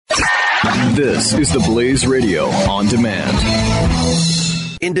This is the Blaze Radio on demand.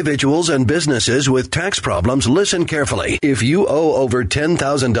 Individuals and businesses with tax problems, listen carefully. If you owe over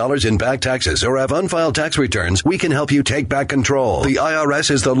 $10,000 in back taxes or have unfiled tax returns, we can help you take back control. The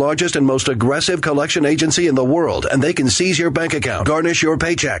IRS is the largest and most aggressive collection agency in the world, and they can seize your bank account, garnish your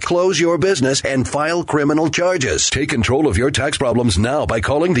paycheck, close your business, and file criminal charges. Take control of your tax problems now by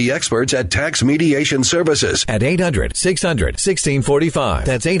calling the experts at Tax Mediation Services at 800-600-1645.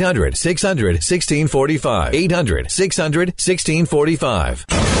 That's 800-600-1645. 800-600-1645.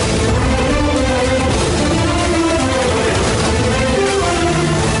 I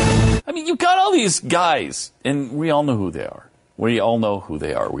mean, you've got all these guys, and we all know who they are. We all know who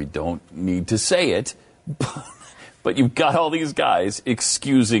they are. We don't need to say it, but you've got all these guys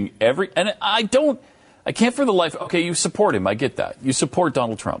excusing and I can't for the life, okay, you support him, I get that. You support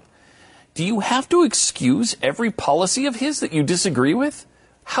Donald Trump. Do you have to excuse every policy of his that you disagree with?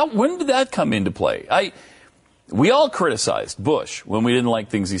 When did that come into play? We all criticized Bush when we didn't like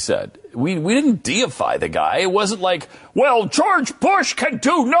things he said. We didn't deify the guy. It wasn't like, well, George Bush can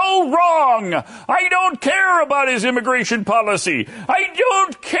do no wrong. I don't care about his immigration policy. I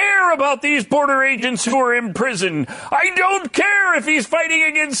don't care about these border agents who are in prison. I don't care if he's fighting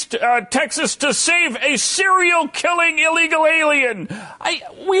against Texas to save a serial-killing illegal alien.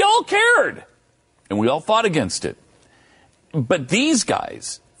 We all cared, and we all fought against it. But these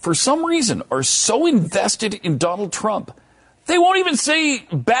guys, for some reason, are so invested in Donald Trump, they won't even say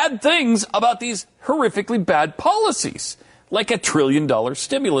bad things about these horrifically bad policies, like a $1 trillion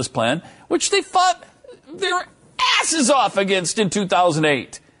stimulus plan, which they fought their asses off against in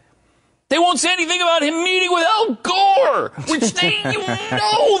 2008. They won't say anything about him meeting with Al Gore, which they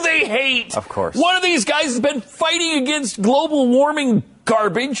hate. Of course. One of these guys has been fighting against global warming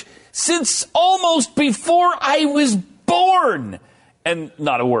garbage since almost before I was born. And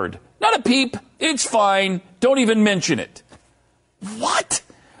not a word. Not a peep. It's fine. Don't even mention it. What?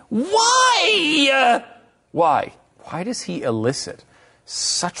 Why? Why? Why does he elicit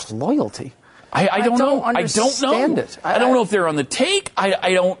such loyalty? I don't know. Understand it. I don't know if they're on the take.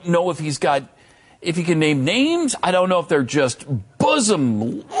 I don't know if he can name names. I don't know if they're just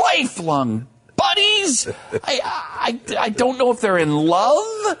bosom, lifelong buddies. I don't know if they're in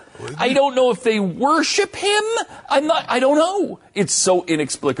love. I don't know if they worship him. I don't know. It's so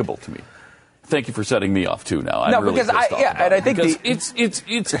inexplicable to me. Thank you for setting me off too. Now, I'm really pissed off about I think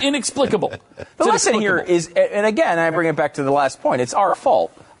it's inexplicable. The lesson here is, and again, I bring it back to the last point. It's our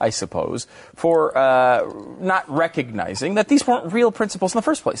fault, I suppose, for not recognizing that these weren't real principles in the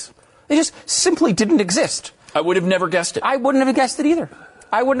first place. They just simply didn't exist. I would have never guessed it. I wouldn't have guessed it either.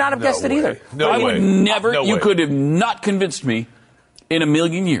 I would not have guessed it either. I would never. You could have not convinced me in a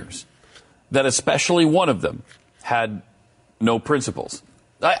million years that especially one of them had no principles.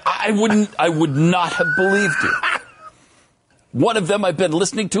 I would not have believed you. One of them I've been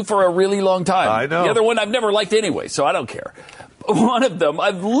listening to for a really long time. I know. The other one I've never liked anyway, so I don't care. One of them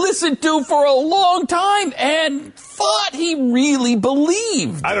I've listened to for a long time and thought he really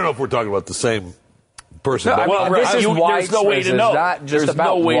believed. I don't know if we're talking about the same person. No, this is why there's no way to know. Not just there's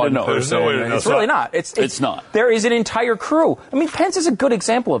about no way one to know. person. There's no way to know. It's really not. It's not. There is an entire crew. I mean, Pence is a good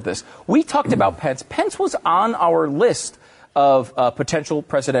example of this. We talked about Pence. Pence was on our list of potential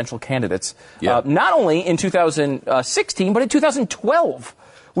presidential candidates, not only in 2016, but in 2012.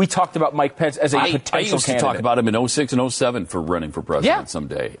 We talked about Mike Pence as a potential candidate. I used to talk about him in 06 and 07 for running for president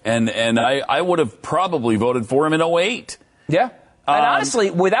someday. And I would have probably voted for him in 08. Yeah. And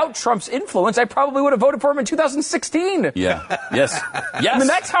honestly, without Trump's influence, I probably would have voted for him in 2016. Yeah. Yes. I mean,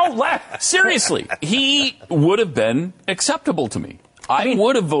 that's how... Seriously, he would have been acceptable to me. I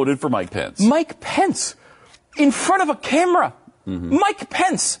would have voted for Mike Pence. Mike Pence, in front of a camera, Mike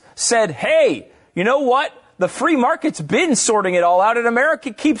Pence said, hey, you know what? The free market's been sorting it all out, and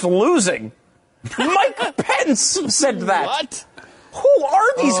America keeps losing. Mike Pence said that. What? Who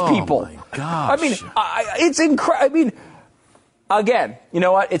are these people? Oh, my gosh. I mean, it's incredible. I mean... Again, you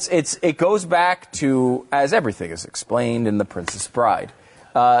know what? It goes back to, as everything is explained in The Princess Bride.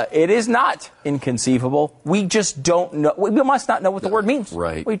 It is not inconceivable. We just don't know. We must not know what the word means.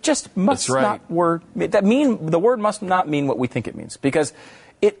 Right. We just must not the word must not mean what we think it means, because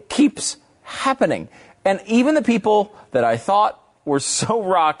it keeps happening. And even the people that I thought were so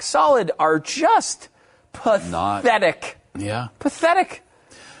rock solid are just pathetic. Yeah. Pathetic.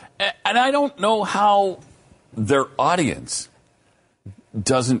 And I don't know how their audience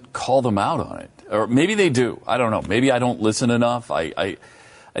doesn't call them out on it. Or maybe they do. I don't know. Maybe I don't listen enough. I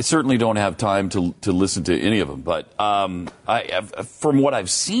certainly don't have time to listen to any of them. But from what I've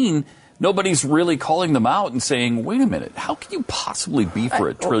seen, nobody's really calling them out and saying, wait a minute, how can you possibly be for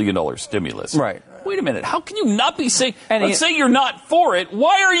a $1 trillion stimulus? Right. Wait a minute, how can you not be saying, let's say you're not for it,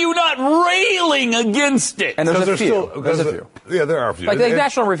 why are you not railing against it? And there's a few. Yeah, there are a few. Like the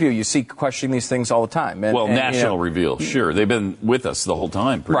National Review, you see questioning these things all the time. National Review, sure. They've been with us the whole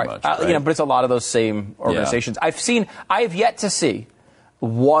time, pretty much. Right? But it's a lot of those same organizations. Yeah. I have yet to see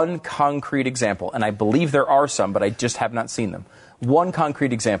one concrete example, and I believe there are some, but I just have not seen them. One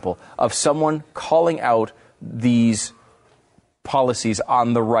concrete example of someone calling out these policies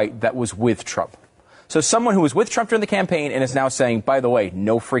on the right that was with Trump. So someone who was with Trump during the campaign and is now saying, by the way,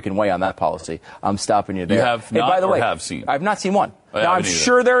 no freaking way on that policy. I'm stopping you there. You have not by the way, have seen? I've not seen one. Now, I'm either.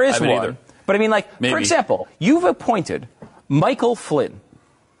 sure there is one. Either. But I mean, like, Maybe. for example, you've appointed Michael Flynn.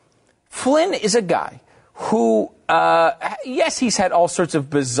 Flynn is a guy who, yes, he's had all sorts of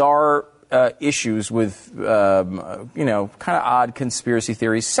bizarre issues with, kind of odd conspiracy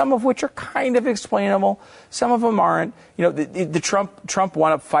theories, some of which are kind of explainable, some of them aren't. The Trump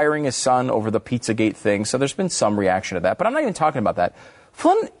wound up firing his son over the Pizzagate thing, so there's been some reaction to that. But I'm not even talking about that.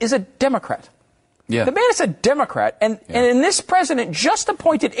 Flynn is a Democrat. Yeah. The man is a Democrat, and this president just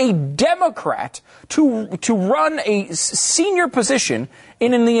appointed a Democrat to run a senior position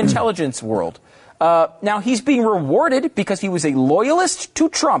in the intelligence world. Now, he's being rewarded because he was a loyalist to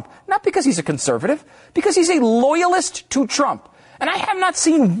Trump, not because he's a conservative, because he's a loyalist to Trump. And I have not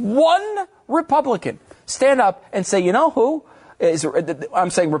seen one Republican stand up and say, you know who? I'm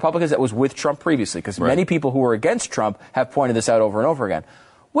saying Republicans that was with Trump previously, because many people who were against Trump have pointed this out over and over again.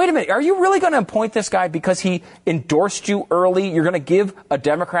 Wait a minute, are you really going to appoint this guy because he endorsed you early? You're going to give a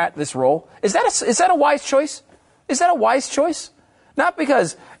Democrat this role? Is that a wise choice? Is that a wise choice? Not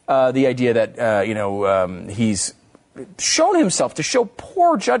because the idea that, he's shown himself to show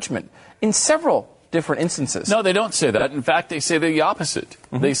poor judgment in several different instances. No, they don't say that. In fact, they say the opposite.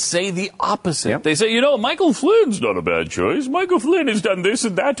 Mm-hmm. They say the opposite. Yep. They say, Michael Flynn's not a bad choice. Michael Flynn has done this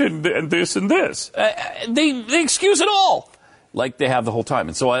and that and this and this. They excuse it all, like they have the whole time.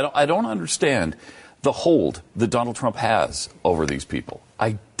 And so I don't understand the hold that Donald Trump has over these people.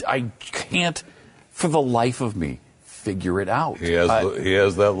 I can't, for the life of me, figure it out. He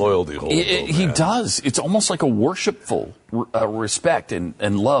has that loyalty hold. He does. It's almost like a worshipful respect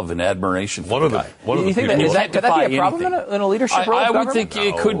and love and admiration for the guy. You think could that be a problem in a leadership role? I would think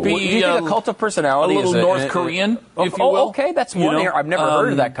it could be. Do you think a cult of personality, a little North Korean, if you will? Okay, that's one here. I've never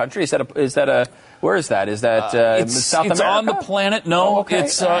heard of that country. Is that a? Where is that? Is that South America? It's on the planet. No,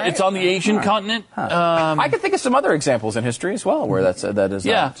 it's on the Asian continent. I could think of some other examples in history as well where that is.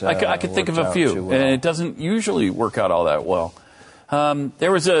 Yeah, I could think of a few, and it doesn't usually work out all that well.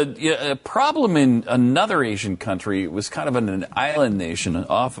 There was a problem in another Asian country. It was kind of an island nation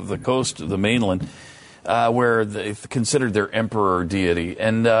off of the coast of the mainland, where they considered their emperor deity,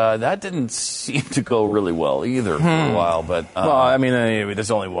 and that didn't seem to go really well either for a while. But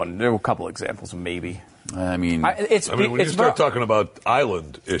there's only one. There were a couple examples, maybe. When you start talking about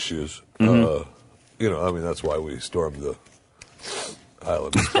island issues, that's why we stormed the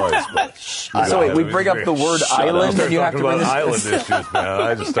island twice. We bring up the word island, and you have to bring this island issues, man.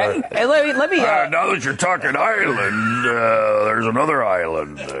 I just start. Let me. Now that you're talking island, there's another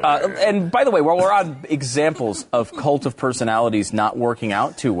island. And by the way, while we're on examples of cult of personalities not working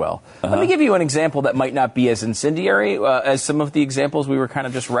out too well, let me give you an example that might not be as incendiary as some of the examples we were kind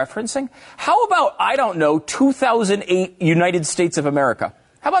of just referencing. How about 2008 United States of America?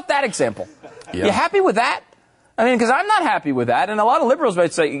 How about that example? Yeah. You happy with that? Because I'm not happy with that, and a lot of liberals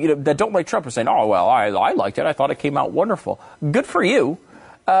might say, that don't like Trump are saying, "Oh well, I liked it. I thought it came out wonderful. Good for you."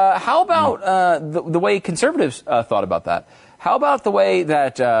 How about the way conservatives thought about that? How about the way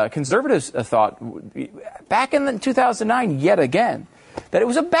that conservatives thought back in 2009, yet again, that it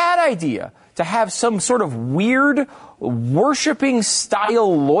was a bad idea to have some sort of weird worshiping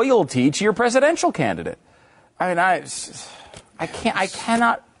style loyalty to your presidential candidate? I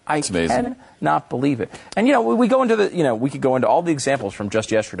cannot believe it. And, we go into we could go into all the examples from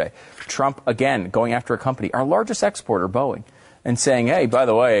just yesterday. Trump, again, going after a company, our largest exporter, Boeing, and saying, hey, by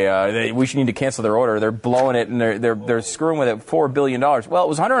the way, we should need to cancel their order. They're blowing it, and they're screwing with it $4 billion. Well, it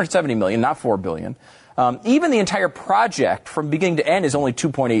was $170 million, not $4 billion. Even the entire project from beginning to end is only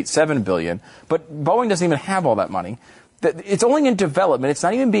 $2.87 billion. But Boeing doesn't even have all that money. It's only in development. It's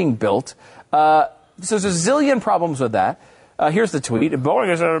not even being built. So there's a zillion problems with that. Here's the tweet.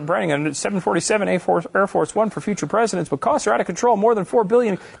 Boeing is branding a 747 Air Force One for future presidents, but costs are out of control, more than $4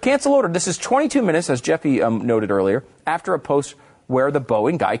 billion. Cancel order. This is 22 minutes, as Jeffy noted earlier, after a post where the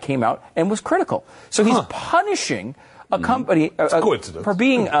Boeing guy came out and was critical. So he's punishing a company for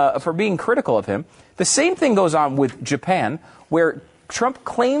being critical of him. The same thing goes on with Japan, where Trump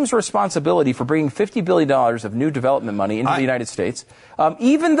claims responsibility for bringing $50 billion of new development money into the United States,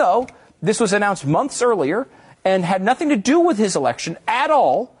 even though this was announced months earlier and had nothing to do with his election at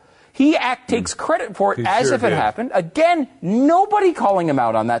all. He takes credit for it as if it happened. Again, nobody calling him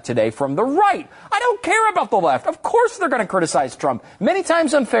out on that today from the right. I don't care about the left. Of course they're going to criticize Trump, many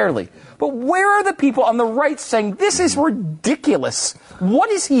times unfairly. But where are the people on the right saying, this is ridiculous?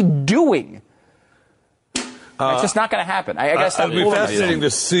 What is he doing? It's just not going to happen. I guess it would be fascinating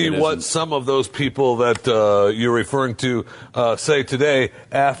to see what some of those people that you're referring to say today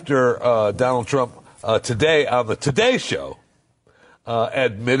after Donald Trump today on the Today Show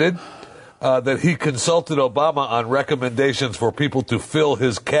admitted that he consulted Obama on recommendations for people to fill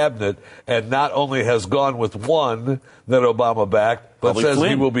his cabinet, and not only has gone with one that Obama backed, but says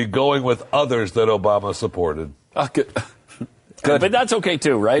he will be going with others that Obama supported. Good. But that's okay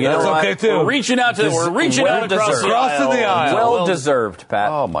too, right? That's okay too. We're reaching out across the aisle. Well deserved,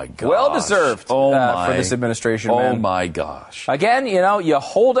 Pat. Oh my gosh. Well deserved for this administration, man. Oh my gosh. Again, you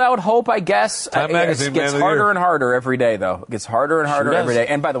hold out hope, I guess. Time Magazine It gets harder and harder every day, though. It gets harder and harder every day.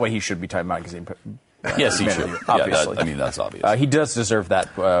 And by the way, he should be Time Magazine. Yes, he should. Obviously. That's obvious. He does deserve that.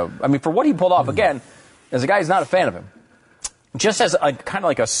 For what he pulled off, again, as a guy who's not a fan of him, just as kind of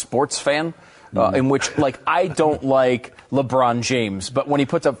like a sports fan, in which, I don't like LeBron James, but when he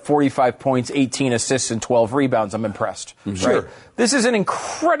puts up 45 points, 18 assists, and 12 rebounds, I'm impressed. Sure. Right? This is an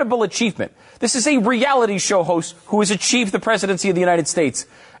incredible achievement. This is a reality show host who has achieved the presidency of the United States.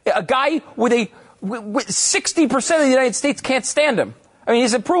 A guy with 60% of the United States can't stand him. I mean,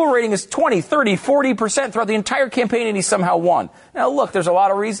 his approval rating is 20, 30, 40% throughout the entire campaign, and he somehow won. Now, look, there's a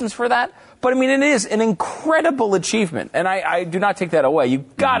lot of reasons for that, but, it is an incredible achievement, and I do not take that away.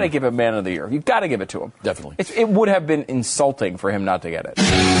 You've got to give him Man of the Year. You've got to give it to him. Definitely. It would have been insulting for him not to get it.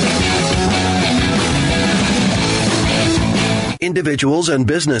 Individuals and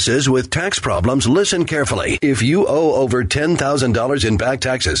businesses with tax problems, listen carefully. If you owe over $10,000 in back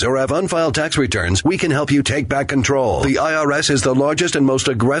taxes or have unfiled tax returns, we can help you take back control. The IRS is the largest and most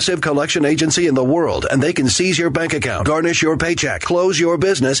aggressive collection agency in the world, and they can seize your bank account, garnish your paycheck, close your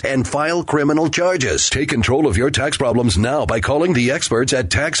business, and file criminal charges. Take control of your tax problems now by calling the experts at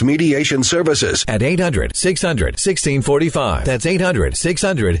Tax Mediation Services at 800-600-1645. That's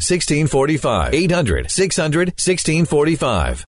 800-600-1645. 800-600-1645.